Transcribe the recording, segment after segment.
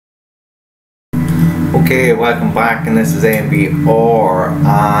Okay, welcome back, and this is AMBR,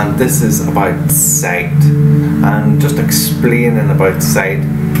 and this is about sight, and just explaining about sight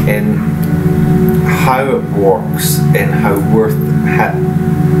in how it works and how we're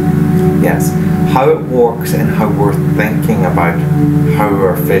thinking about how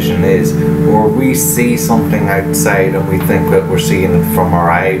our vision is. Or we see something outside and we think that we're seeing it from our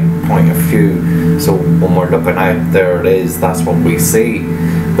eye point of view, so when we're looking out, there it is, that's what we see.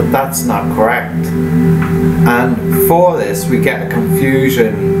 But that's not correct. And for this we get a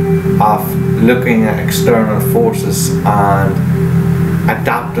confusion of looking at external forces and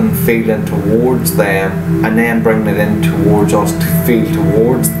adapting feeling towards them, and then bringing it in towards us to feel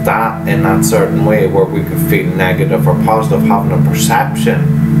towards that in that certain way, where we could feel negative or positive, having a perception.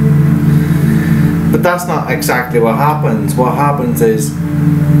 But that's not exactly what happens. What happens is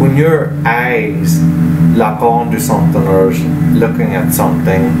when your eyes lock onto something or looking at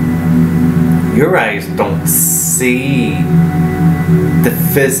something, your eyes don't see the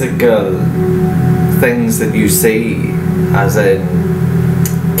physical things that you see, as in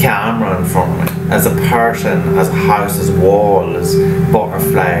camera in front of me, as a person, as a house, as a wall, as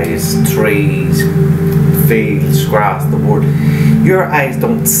butterflies, trees, fields, grass, the wood. Your eyes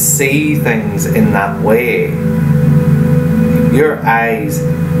don't see things in that way. Your eyes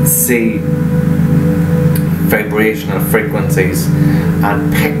see vibrational frequencies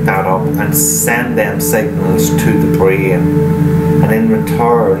and pick that up and send them signals to the brain, and in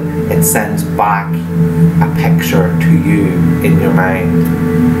return it sends back a picture to you in your mind,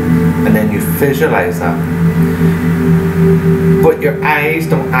 and then you visualize that. But your eyes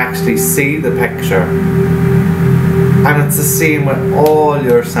don't actually see the picture, and it's the same with all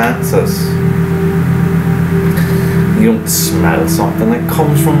your senses. You don't smell something that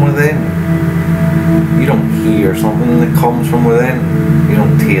comes from within. You don't hear something that comes from within. You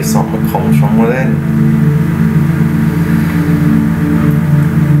don't taste something that comes from within.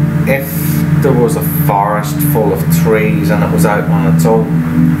 If there was a forest full of trees and it was out on its own,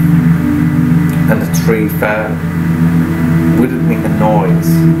 and the tree fell, would it make a noise?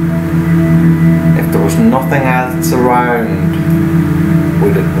 If there was nothing else around,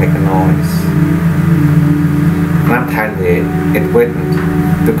 would it make a noise? And I'm telling you, it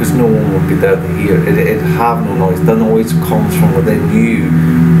wouldn't, because no one would be there to hear it. It'd have no noise. The noise comes from within you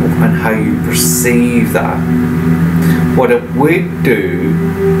and how you perceive that. What it would do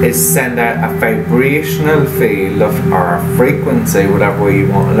is send out a vibrational field of, or a frequency, whatever way you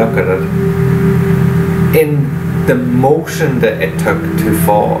want to look at it, in the motion that it took to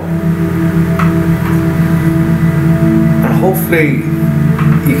fall. And hopefully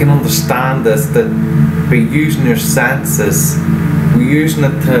you can understand this, that by using your senses, we're using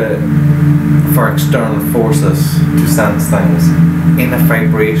it for external forces to sense things in a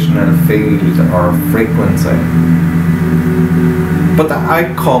vibrational field or frequency. But the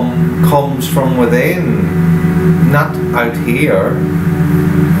outcome comes from within, not out here.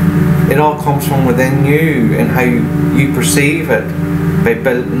 It all comes from within you and how you perceive it, by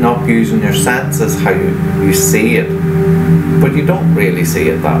building up using your senses, how you see it. But you don't really see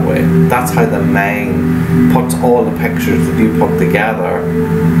it that way. That's how the mind puts all the pictures that you put together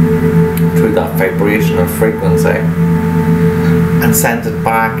through that vibrational frequency and sends it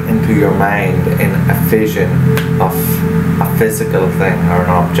back into your mind in a vision of a physical thing or an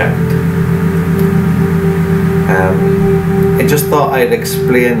object. I just thought I'd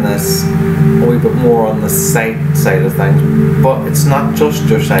explain this a wee bit more on the sight side of things, but it's not just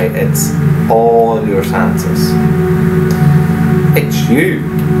your sight, it's all your senses. It's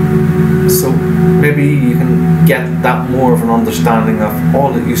you. So maybe you can get that more of an understanding of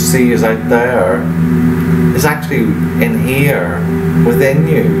all that you see is out there is actually in here, within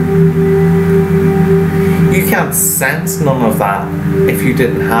you. You can't sense none of that if you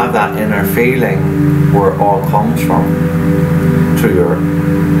didn't have that inner feeling where it all comes from,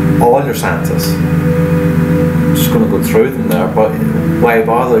 through all your senses. I'm just going to go through them there, but why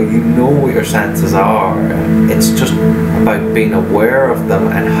bother? You know what your senses are. It's just about being aware of them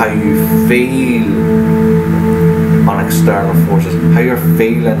and how you feel on external forces, how you're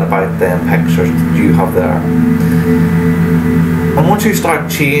feeling about them pictures that you have there. And once you start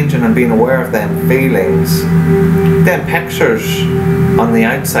changing and being aware of them feelings, then pictures on the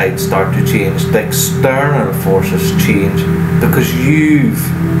outside start to change. The external forces change because you've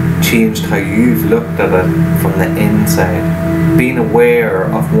changed how you've looked at it from the inside. Being aware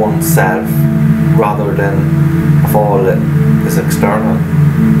of oneself rather than of all that is external.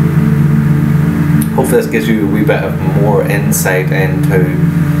 Hopefully this gives you a wee bit of more insight into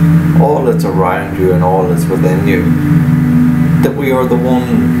all that's around you and all that's within you. That we are the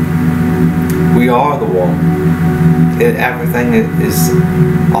one We are the one. Everything is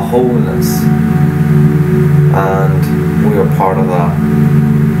a wholeness, and we are part of that.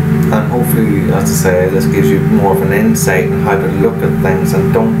 And hopefully, as I say, this gives you more of an insight on how to look at things,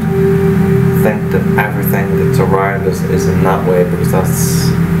 and don't think that everything that's around us is in that way, because that's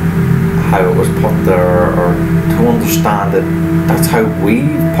how it was put there, or to understand that that's how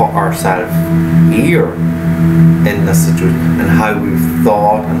we've put ourselves here in this situation, and how we've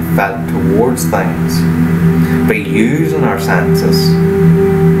thought and felt towards things by using our senses.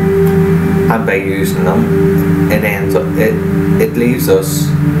 And by using them, it leaves us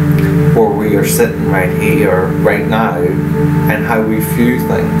where we are sitting right here, right now, and how we view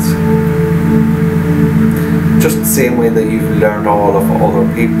things. Just the same way that you've learned all of other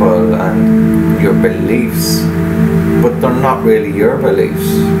people and your beliefs, but they're not really your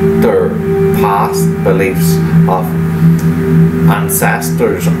beliefs. They're past beliefs of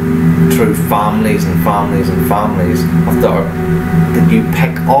ancestors through families and families and families that you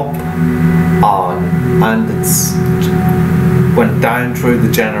pick up on, and it's went down through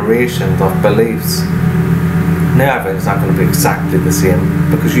the generations of beliefs. Now everything's not going to be exactly the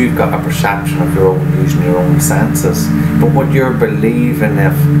same, because you've got a perception of your own using your own senses. But what you're believing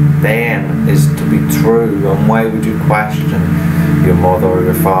if then is to be true, and why would you question your mother or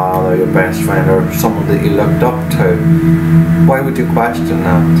your father, your best friend, or someone that you looked up to? Why would you question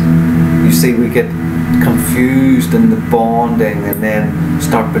that? You see, we get confused in the bonding and then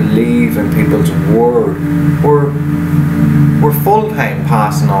start believing people's word. We're full-time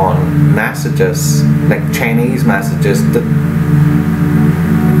passing on messages, like Chinese messages, that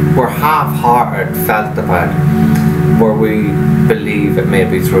we're half-hearted felt about, where we believe it may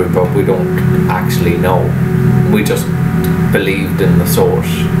be true, but we don't actually know. We just believed in the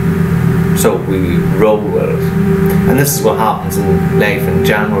source, so we roll with it. And this is what happens in life in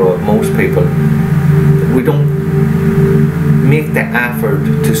general with most people. We don't make the effort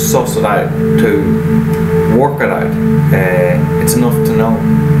to suss it out, to work it out. It's enough to know.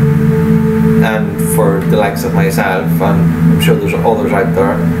 And for the likes of myself, and I'm sure there's others out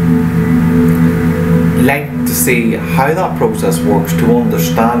there, like to see how that process works, to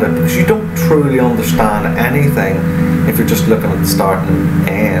understand it, because you don't truly understand anything if you're just looking at the start and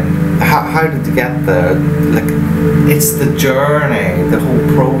end. How did you get there? Like, it's the journey, the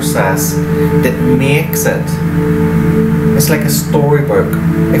whole process that makes it. It's like a storybook.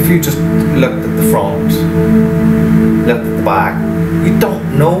 If you just looked at the front, looked at the back, you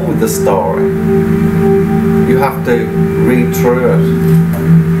don't know the story. You have to read through it.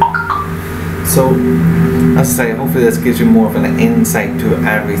 So, as I say, hopefully this gives you more of an insight to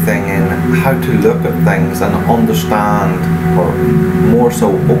everything and how to look at things and understand, or more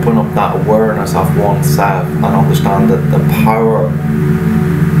so open up that awareness of oneself and understand that the power,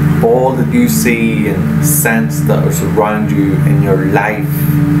 all that you see and sense that is around you in your life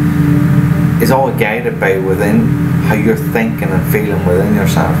is all guided by within, how you're thinking and feeling within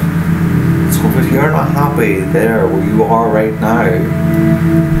yourself. So if you're not happy there where you are right now,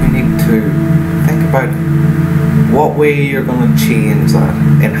 you need to think about what way you're going to change that,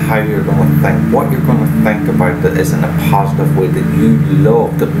 and how you're going to think, what you're going to think about that is in a positive way, that you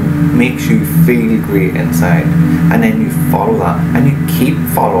love, that makes you feel great inside, and then you follow that, and you keep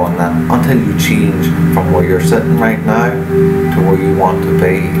following that until you change from where you're sitting right now to where you want to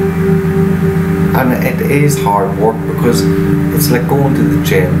be. And it is hard work, because it's like going to the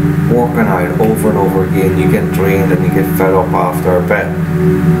gym, working out over and over again. You get drained and you get fed up after a bit,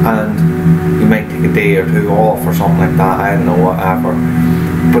 and you might take a day or two off or something like that, I don't know, whatever.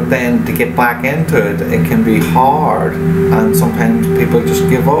 But then to get back into it, it can be hard, and sometimes people just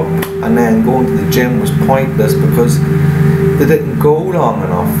give up, and then going to the gym was pointless because they didn't go long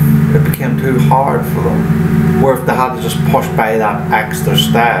enough. It became too hard for them. Where if they had to just push by that extra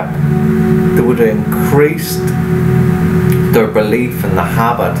step, they would have increased their belief in the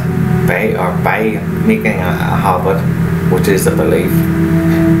habit by making a habit, which is a belief.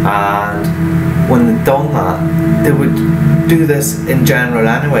 And when they've done that, they would do this in general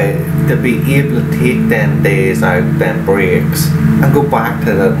anyway. They'd be able to take them days out, them breaks, and go back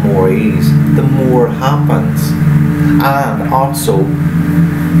to that more ease the more it happens. And also,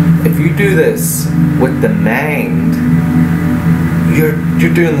 if you do this with the mind,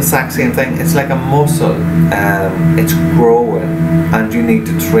 you're doing the exact same thing. It's like a muscle. It's growing, and you need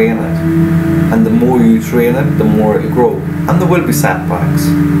to train it. And the more you train it, the more it'll grow. And there will be setbacks,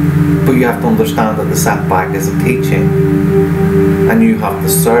 but you have to understand that the setback is a teaching, and you have to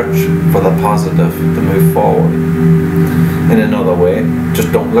search for the positive to move forward. in another way.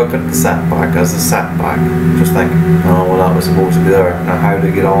 Just don't look at the setback as a setback. Just think, oh well, that was supposed to be there. Now how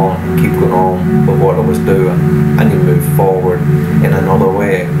to get on, keep going on with what I was doing, and you move forward in another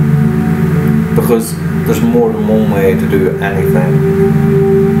way. Because there's more than one way to do anything.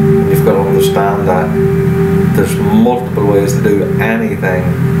 You've got to understand that there's multiple ways to do anything.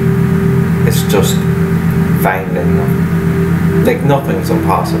 It's just finding them. Like nothing's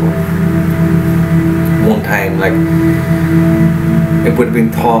impossible. One time, like it would have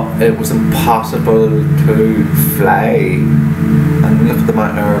been thought it was impossible to fly, and look at the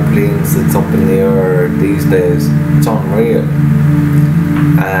amount of airplanes that's up in the air these days. It's unreal.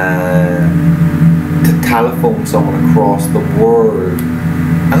 To telephone someone across the world,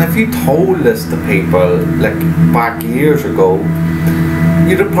 and if you told this to people like back years ago,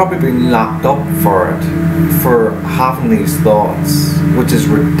 you'd have probably been locked up for it, for having these thoughts, which is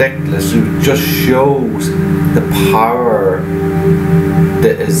ridiculous. It just shows the power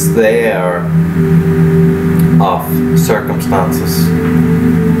that is there of circumstances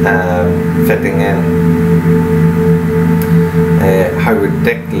fitting in. How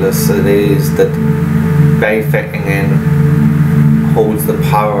ridiculous it is that by fitting in holds the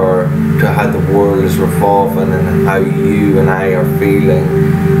power to how the world is revolving and how you and I are feeling.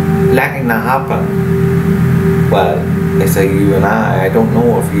 Letting that happen. Well, I say you and I don't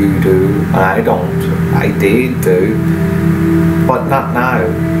know if you do, and I don't. I did do, but not now.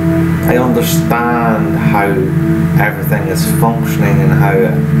 I understand how everything is functioning and how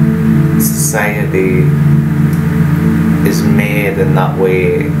society is made in that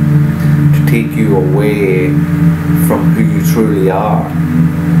way to take you away from who you truly are.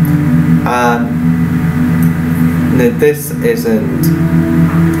 And this isn't,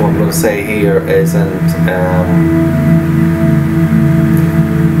 what I'm going to say here isn't,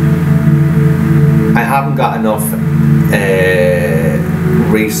 I haven't got enough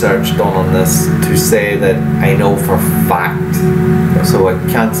research done on this to say that I know for fact, so I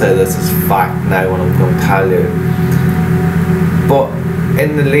can't say this is fact now when I'm going to tell you. But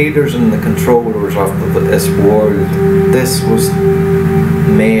in the leaders and the controllers of this world, this was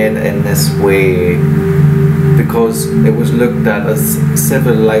made in this way because it was looked at as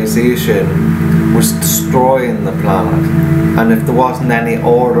civilization was destroying the planet, and if there wasn't any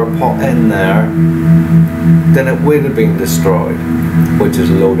order put in there, then it would have been destroyed, which is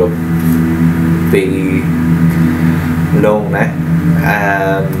a load of baloney,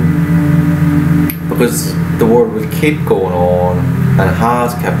 because the world will keep going on, and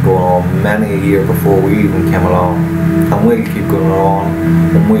has kept going on many a year before we even came along, and will keep going on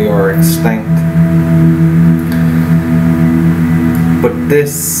when we are extinct. But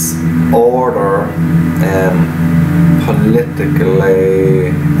this order,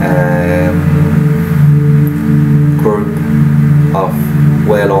 politically group of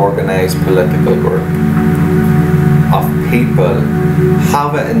well-organized political group of people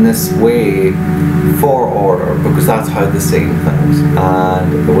have it in this way for order, because that's how they see things,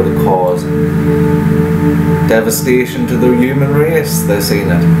 and it would have caused devastation to the human race. They've seen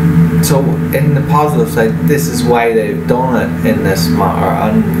it. So in the positive side, this is why they've done it in this matter,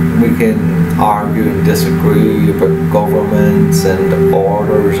 and we can argue and disagree about governments and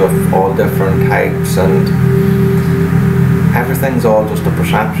orders of all different types, and everything's all just a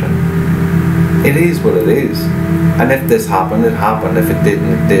perception. It is what it is, and if this happened, it happened. If it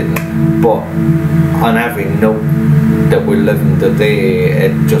didn't, it didn't. But on every note that we're living today,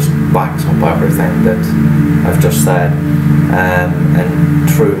 it just backs up everything that I've just said. And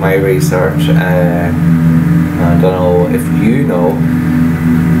through my research, I don't know if you know,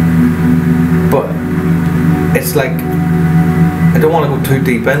 but it's like, I don't want to go too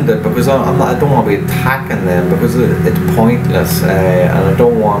deep into it because I don't want to be attacking them, because it's pointless, and I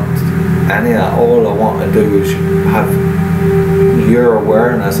don't want any of that. All I want to do is have your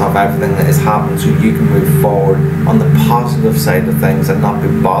awareness of everything that is happening, so you can move forward on the positive side of things and not be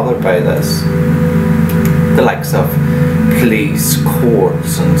bothered by this. The likes of police,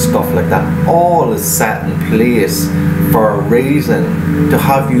 courts and stuff like that, all is set in place for a reason, to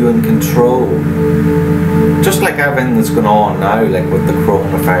have you in control. Just like everything that's going on now, like with the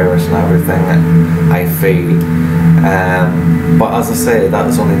coronavirus and everything, I feel. But as I say, that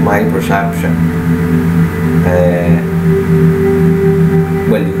is only my perception.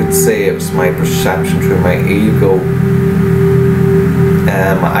 Well, you could say it was my perception through my ego.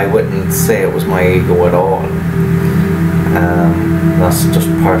 I wouldn't say it was my ego at all. That's just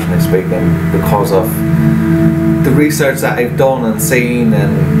personally speaking, because of the research that I've done and seen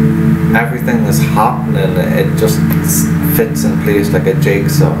and everything that's happening. It just fits in place like a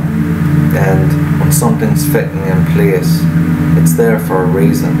jigsaw. And when something's fitting in place, it's there for a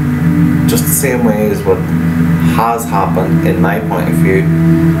reason. Just the same way as what has happened, in my point of view,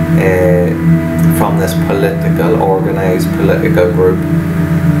 from this organised political group,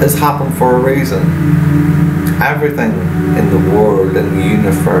 has happened for a reason. Everything in the world, in the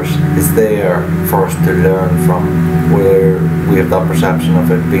universe, is there for us to learn from. Where we have that perception of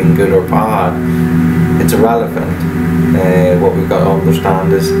it being good or bad, it's irrelevant. What we've got to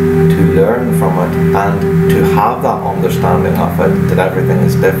understand is to learn from it, and to have that understanding of it, that everything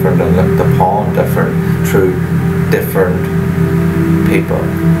is different and looked upon different through different people,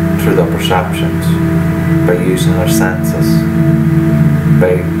 through their perceptions, by using their senses,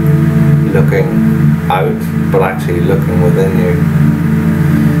 by looking out but actually looking within you.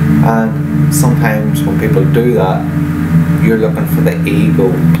 And sometimes when people do that, you're looking for the ego,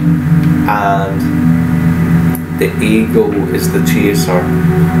 and the ego is the chaser.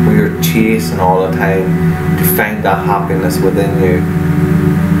 We're chasing all the time to find that happiness within you.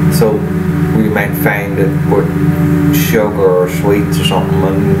 So we might find it with sugar or sweets or something,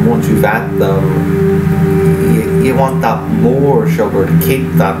 and once you've had them, you want that more sugar to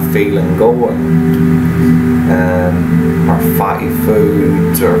keep that feeling going. Or fatty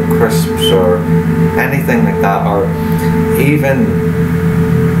foods or crisps or anything like that, or even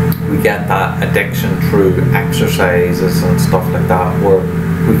we get that addiction through exercises and stuff like that, where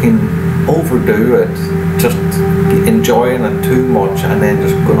we can overdo it, just enjoying it too much and then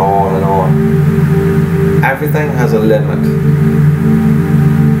just going on and on. Everything has a limit.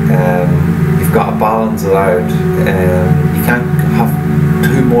 You've got to balance it out. You can't have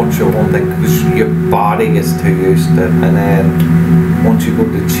too much of one thing because your body gets too used to it, and then once you go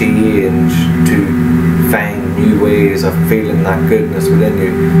to change to find new ways of feeling that goodness within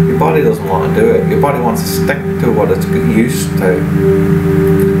you, your body doesn't want to do it. Your body wants to stick to what it's used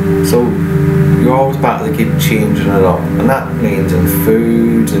to. So you're always better to keep changing it up, and that means in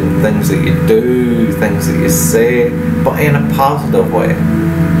foods and things that you do, things that you say, but in a positive way.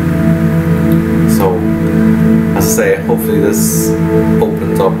 So, as I say, hopefully this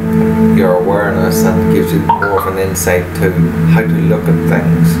opens up your awareness and gives you more of an insight to how to look at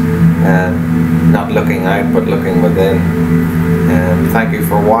things, and not looking out but looking within. Thank you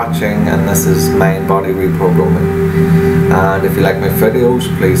for watching, and this is Mind Body Reprogramming. And if you like my videos,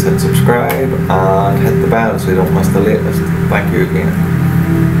 please hit subscribe and hit the bell so you don't miss the latest. Thank you again.